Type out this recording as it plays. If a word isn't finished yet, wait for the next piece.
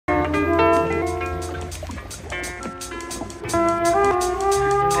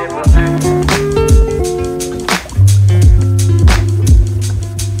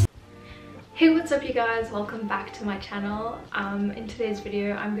welcome back to my channel. In today's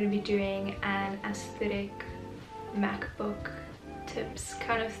video I'm going to be doing an aesthetic MacBook tips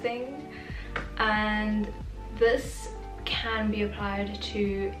kind of thing, and this can be applied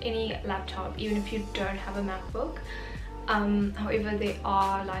to any laptop even if you don't have a MacBook. However, there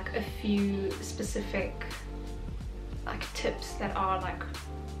are like a few specific tips that are like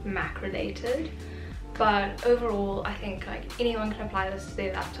Mac related, but overall I think like anyone can apply this to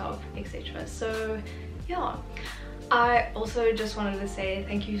their laptop, etc. So yeah, I also just wanted to say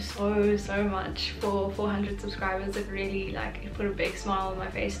thank you so much for 400 subscribers. It really it put a big smile on my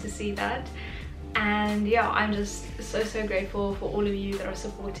face to see that. And yeah, I'm just so grateful for all of you that are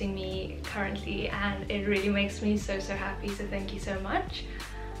supporting me currently, and it really makes me so happy, so thank you so much.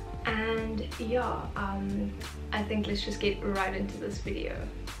 And yeah, I think let's just get right into this video.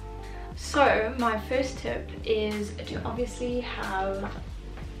 So my first tip is to obviously have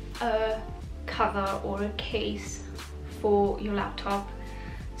a cover or a case for your laptop.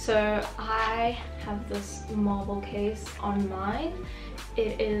 So I have this marble case on mine.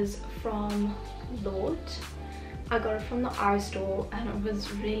 It is from Lord. I got it from the iStore and it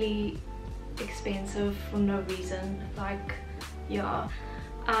was really expensive for no reason. Yeah,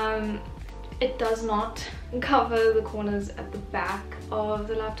 it does not cover the corners at the back of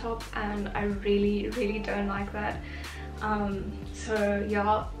the laptop, and I really don't like that. So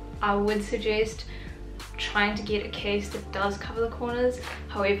yeah, I would suggest trying to get a case that does cover the corners.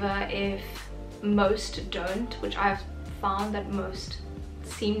 However, if most don't, which I've found that most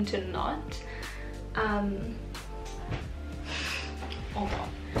seem to not, hold on.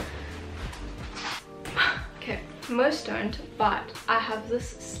 Okay, most don't, but I have this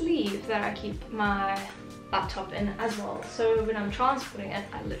sleeve that I keep my laptop in as well. So when I'm transporting it,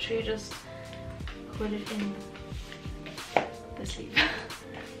 I literally just put it in the sleeve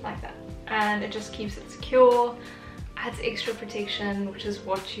like that, and it just keeps it secure, adds extra protection, which is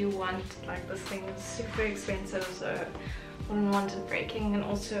what you want. Like, this thing is super expensive, so I wouldn't want it breaking. And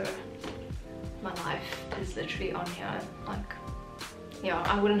also my life is literally on here. Yeah,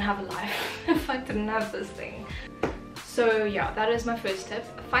 I wouldn't have a life if I didn't have this thing. So yeah, that is my first tip.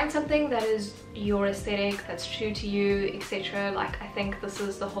 Find something that is your aesthetic, that's true to you, etc. I think this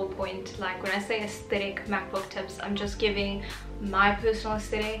is the whole point. When I say aesthetic MacBook tips, I'm just giving my personal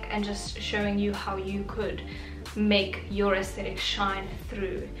aesthetic and just showing you how you could make your aesthetic shine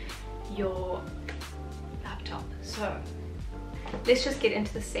through your laptop. So let's just get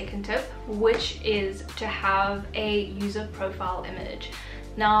into the second tip, which is to have a user profile image.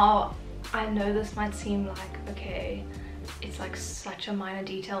 Now, I know this might seem like, okay, it's like such a minor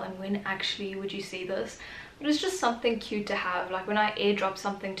detail, and when actually would you see this? But it's just something cute to have. Like when I airdrop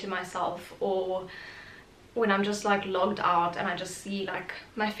something to myself, or when I'm just logged out and I just see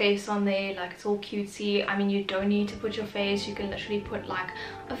my face on there, it's all cutesy. I mean, you don't need to put your face, you can literally put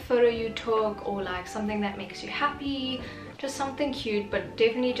a photo you took, or something that makes you happy, just something cute, but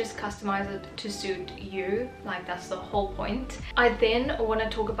definitely just customize it to suit you. That's the whole point. I then want to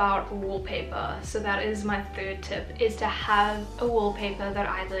talk about wallpaper. So that is my third tip, is to have a wallpaper that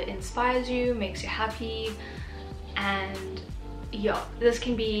either inspires you, makes you happy. And yeah, this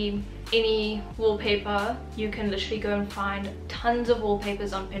can be any wallpaper. You can literally go and find tons of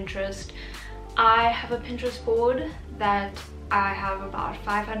wallpapers on Pinterest. I have a Pinterest board that I have about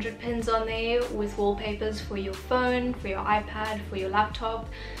 500 pins on there with wallpapers for your phone, for your iPad, for your laptop.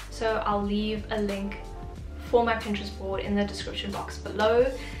 So I'll leave a link for my Pinterest board in the description box below,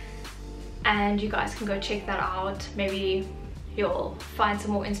 and you guys can go check that out. Maybe you'll find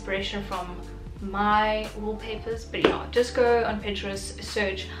some more inspiration from my wallpapers. But yeah, just go on Pinterest,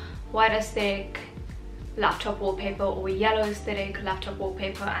 search white aesthetic laptop wallpaper or yellow aesthetic laptop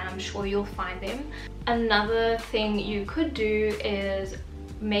wallpaper, and I'm sure you'll find them. Another thing you could do is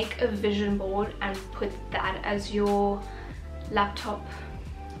make a vision board and put that as your laptop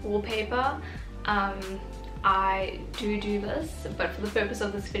wallpaper. I do this, but for the purpose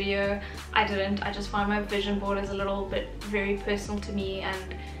of this video I didn't. I just find my vision board is a little bit very personal to me,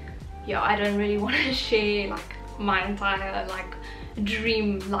 and yeah, I don't really want to share my entire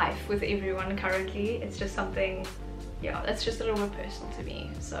dream life with everyone currently. It's just something, yeah, that's just a little bit personal to me.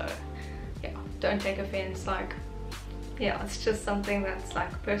 So yeah, don't take offense. Yeah, it's just something that's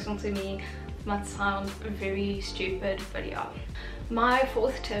personal to me. It might sound very stupid, but yeah. My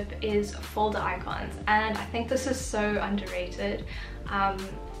fourth tip is folder icons, and I think this is so underrated.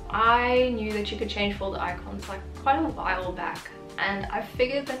 I knew that you could change folder icons quite a while back, and I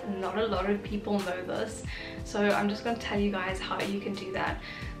figured that not a lot of people know this, so I'm just going to tell you guys how you can do that.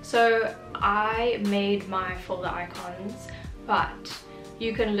 So I made my folder icons, but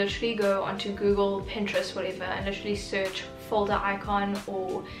you can literally go onto Google, Pinterest, whatever, and literally search folder icon,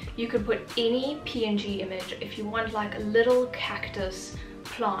 or you can put any PNG image. If you want like a little cactus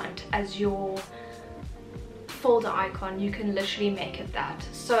plant as your folder icon, you can literally make it that.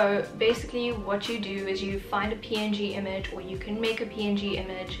 So basically what you do is you find a PNG image, or you can make a PNG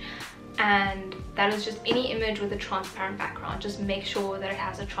image, and that is just any image with a transparent background. Just make sure that it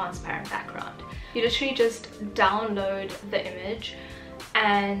has a transparent background. You literally just download the image,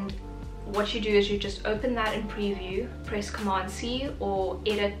 and what you do is you just open that in preview, press Command C or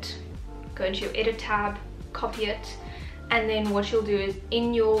edit, go into your edit tab, copy it, and then what you'll do is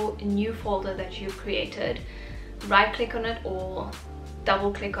in your new folder that you've created, right click on it or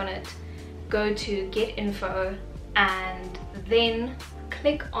double click on it, go to get info, and then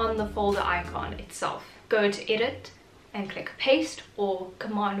click on the folder icon itself. Go to edit and click paste or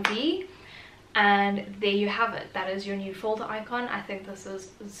Command V, and there you have it. That is your new folder icon. I think this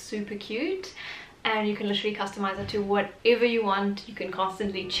is super cute, and you can literally customize it to whatever you want. You can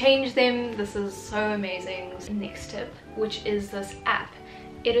constantly change them. This is so amazing. Next tip, which is this app.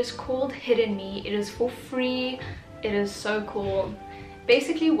 It is called Hidden Me. It is for free. It is so cool.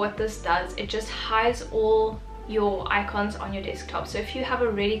 Basically what this does, it just hides all your icons on your desktop. So if you have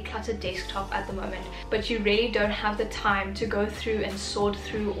a really cluttered desktop at the moment, but you really don't have the time to go through and sort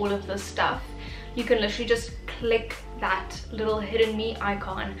through all of this stuff, you can literally just click that little Hidden Me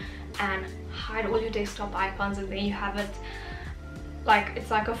icon and hide all your desktop icons, and then you have it like,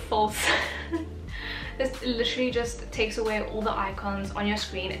 it's like a false this literally just takes away all the icons on your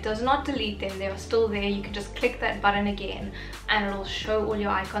screen. It does not delete them, they are still there. You can just click that button again and it'll show all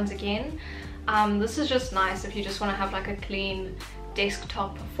your icons again. This is just nice if you just want to have like a clean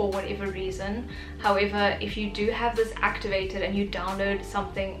desktop for whatever reason. However, if you do have this activated and you download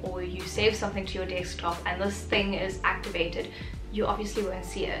something or you save something to your desktop and this thing is activated, you obviously won't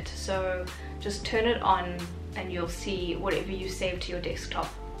see it. So just turn it on and you'll see whatever you save to your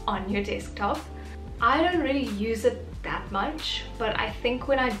desktop on your desktop. I don't really use it that much, but I think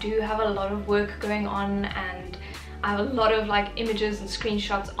when I do have a lot of work going on and I have a lot of like images and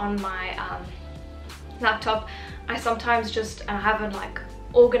screenshots on my laptop, I sometimes just, and I haven't like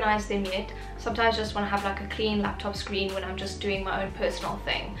organized them yet, sometimes just want to have like a clean laptop screen when I'm just doing my own personal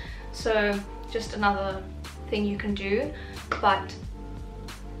thing. So just another thing you can do. But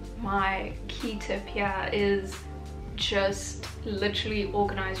my key tip here is just literally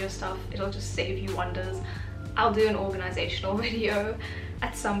organize your stuff. It'll just save you wonders. I'll do an organizational video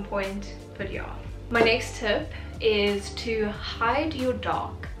at some point, but yeah. My next tip is to hide your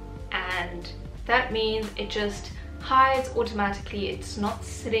dock, and that means it just hides automatically. It's not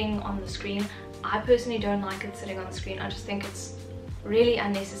sitting on the screen. I personally don't like it sitting on the screen. I just think it's really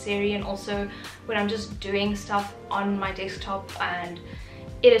unnecessary, and also when I'm just doing stuff on my desktop and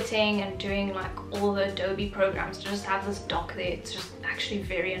editing and doing like all the Adobe programs, to just have this dock there, it's just actually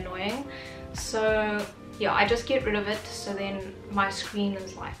very annoying. So yeah, I just get rid of it, so then my screen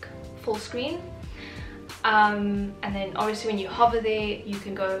is like full screen. And then obviously when you hover there, you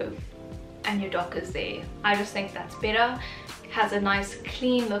can go and your dock is there. I just think that's better. It has a nice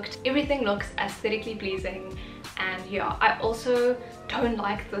clean look. Everything looks aesthetically pleasing. And yeah, I also don't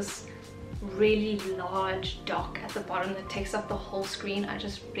like this really large dock at the bottom that takes up the whole screen. I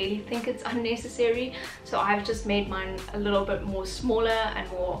just really think it's unnecessary. So I've just made mine a little bit more smaller and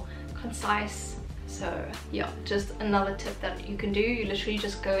more concise. So yeah, just another tip that you can do. You literally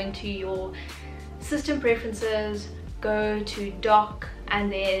just go into your system preferences, go to dock,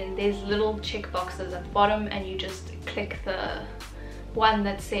 and then there's little check boxes at the bottom, and you just click the one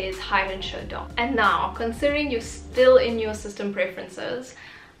that says hide and show dock. And now, considering you're still in your system preferences,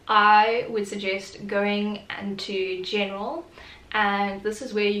 I would suggest going into general, and this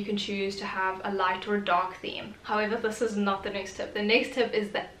is where you can choose to have a light or a dark theme. However, this is not the next tip. The next tip is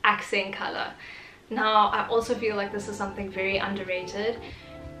the accent color. Now, I also feel like this is something very underrated.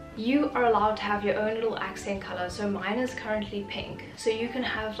 You are allowed to have your own little accent color. So mine is currently pink, so you can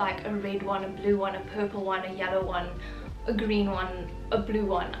have like a red one, a blue one, a purple one, a yellow one, a green one, a blue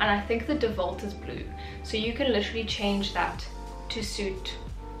one, and I think the default is blue. So you can literally change that to suit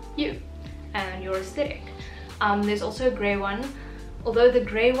you and your aesthetic. There's also a grey one, although the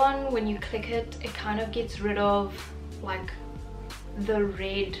grey one, when you click it, it kind of gets rid of like the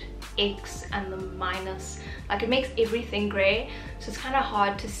red X and the minus, like it makes everything grey, so it's kind of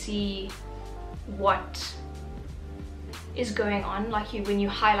hard to see what is going on. Like when you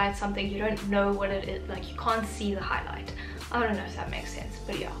highlight something, you don't know what it is, like you can't see the highlight. I don't know if that makes sense,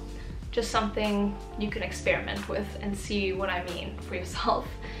 but yeah, just something you can experiment with and see what I mean for yourself.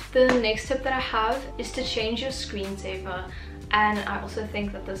 The next tip that I have is to change your screensaver. and I also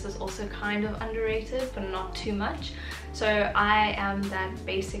think that this is also kind of underrated, but not too much. So I am that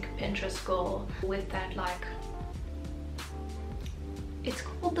basic Pinterest girl with that, like, it's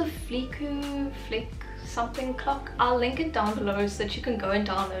called the Flick something clock. I'll link it down below so that you can go and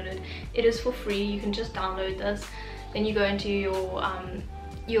download it. It is for free. You can just download this, then you go into your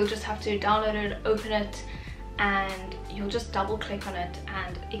you'll just have to download it, open it, and you'll just double click on it,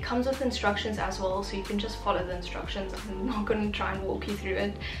 and it comes with instructions as well, so you can just follow the instructions. I'm not going to try and walk you through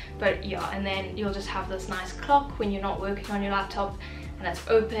it, but yeah, and then you'll just have this nice clock when you're not working on your laptop and it's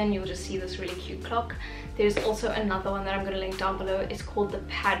open. You'll just see this really cute clock. There's also another one that I'm going to link down below. It's called the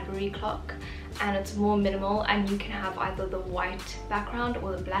Padbury clock, and it's more minimal, and you can have either the white background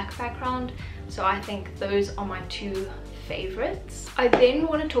or the black background. So I think those are my two favorites. I then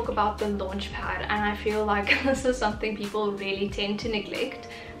want to talk about the launch pad, and I feel like this is something people really tend to neglect,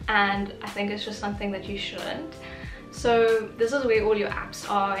 and I think it's just something that you shouldn't. So this is where all your apps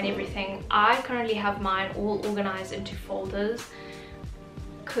are and everything. I currently have mine all organized into folders,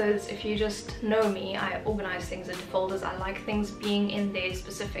 because if you just know me, I organize things into folders. I like things being in their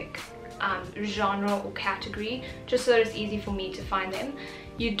specific genre or category, just so that it's easy for me to find them.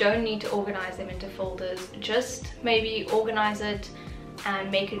 You don't need to organize them into folders, just maybe organize it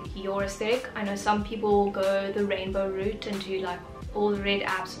and make it your aesthetic. I know some people go the rainbow route and do like all the red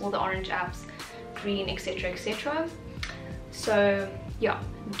apps, all the orange apps, green, etc, etc. So yeah,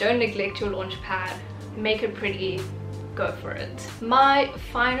 don't neglect your launch pad, make it pretty, go for it. My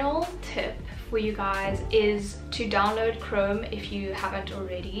final tip for you guys is to download Chrome if you haven't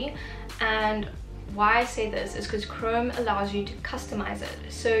already. And why I say this is because Chrome allows you to customize it,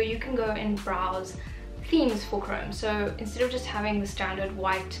 so you can go and browse themes for Chrome. So instead of just having the standard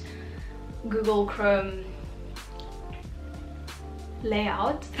white Google Chrome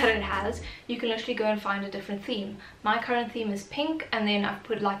layout that it has, you can literally go and find a different theme. My current theme is pink, and then I've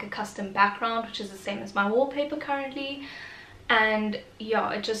put like a custom background which is the same as my wallpaper currently, and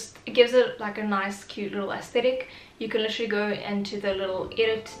yeah, it gives it like a nice cute little aesthetic. You can literally go into the little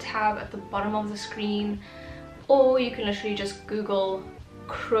edit tab at the bottom of the screen, or you can literally just Google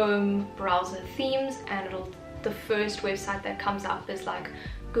Chrome browser themes, and the first website that comes up is like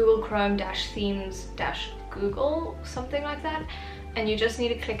Google Chrome themes Google, something like that, and you just need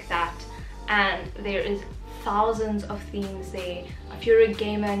to click that, and there is thousands of themes there. If you're a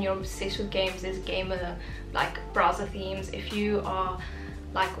gamer and you're obsessed with games, there's gamer like browser themes. If you are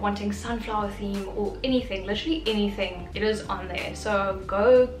like wanting sunflower theme or anything, literally anything, it is on there. So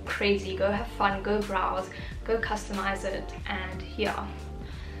go crazy, go have fun, go browse, go customize it, and yeah.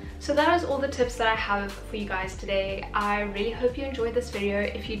 So that is all the tips that I have for you guys today. I really hope you enjoyed this video.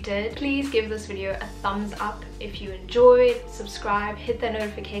 If you did, please give this video a thumbs up. If you enjoyed, subscribe, hit the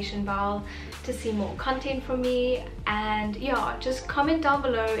notification bell to see more content from me, and yeah, just comment down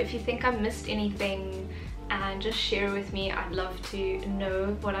below if you think I missed anything, and just share with me. I'd love to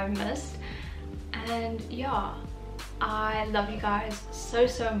know what I've missed. And yeah, I love you guys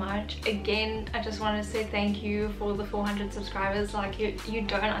so much. Again, I just want to say thank you for the 400 subscribers. Like, you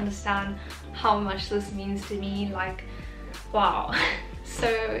don't understand how much this means to me. Like, wow.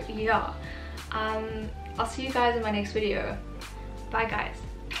 So yeah, I'll see you guys in my next video. Bye guys.